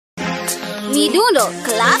Midundo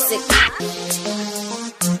Classic.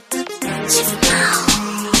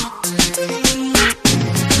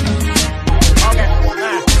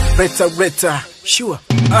 Reta, sure.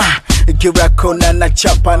 Gira kona na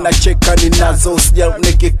chapa na cheka ninazo sija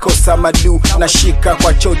nikikosa madu na shika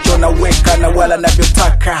kwa chocho na weka na wala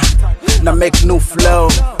navyotaka na make new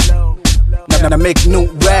flow na make new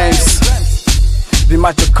rhymes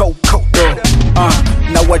vimacho kodo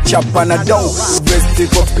na wachapa na do resti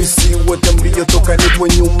kwa PC wote mbio toka nipo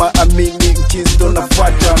nyuma amini mchizo na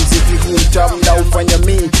fata mziki huu mtamu na ufanya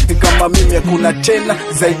mimi kama mimi hakuna tena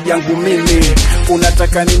zaidi yangu mimi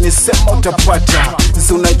unataka nini sema utapata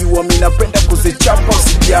sisi unajua mimi napenda kuzichapa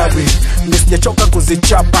usijari mimi sijachoka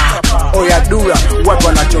kuzichapa oya dura watu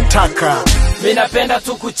wanachotaka mimi napenda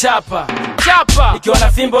tu kuchapa chapa nikiwa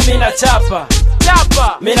na fimbo mimi nachapa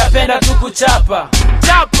chapa mimi napenda tu kuchapa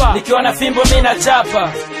chapa nikiwa na fimbo mimi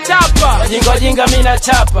nachapa chapa wajinga mimi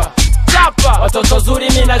nachapa chapa watoto zuri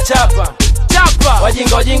mimi nachapa chapa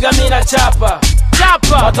wajinga mimi nachapa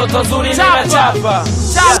chapa watoto zuri mimi nachapa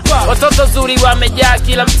chapa watoto zuri wamejaa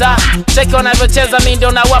kila mtaa cheki wanavyocheza mimi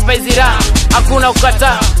ndio nawapa izira hakuna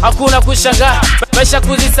kukataa hakuna kushangaa maisha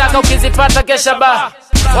kuzisaka ukizipata kesha ba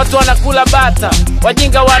watu wanakula bata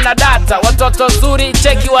wajinga wana data watoto zuri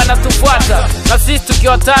cheki wanatufuata na sisi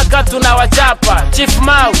tukiwataka tunawachapa Chief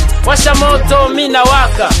Mau washa moto mimi na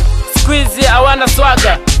waka squeeze hawana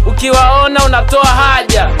swaga ukiwaona unatoa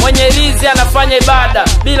haja mwenye rizi anafanya ibada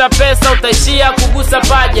bila pesa utaishia kugusa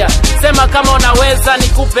paja sema kama unaweza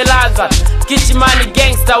nikupe ladha Kichimani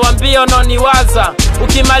gangster wambie unoniwaza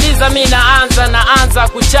ukimaliza mimi naanza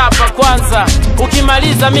kuchapa kwanza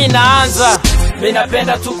ukimaliza mimi naanza mimi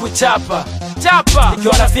napenda tu kuchapa chapa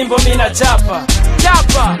nikiwa na fimbo mimi nachapa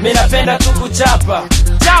chapa mimi napenda tu kuchapa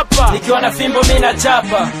chapa nikiwa na fimbo mimi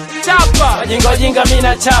nachapa chapa wajinga mimi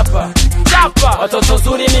nachapa chapa watoto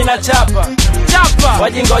zuri mimi nachapa chapa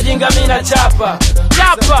wajinga mimi nachapa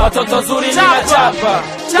chapa watoto zuri mimi nachapa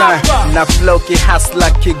chapa na flow ki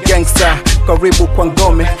hustler ki gangster karibu kwa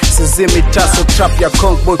ngome sizimi taso trap ya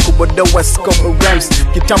Kongboy kubodoa scope rhymes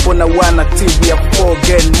kitambo na wana TV ya 4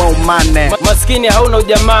 gain more money maskini hauna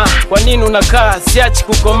ujamaa kwa nini unakaa siachi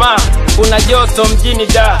kukomaa kuna joto mjini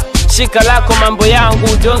da shika lako mambo yangu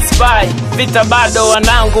don't spy vita bado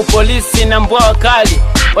wanangu polisi na mbwa wakali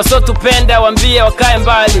wasotupenda wambie wakae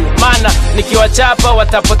mbali maana nikiwachapa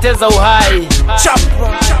watapoteza uhai chapa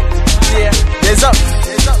yeah there's up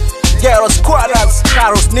Ghetto Squatters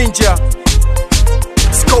Carlos Ninja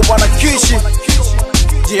Scope on a Kishi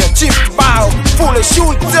yeah Chikambu full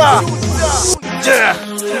shooter yeah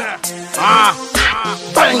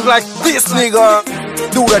bang like this nigga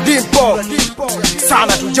do the dimpo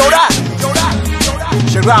sana to Joda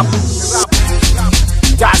Sharap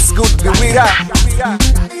that's good be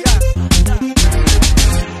with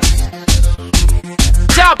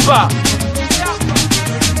chapa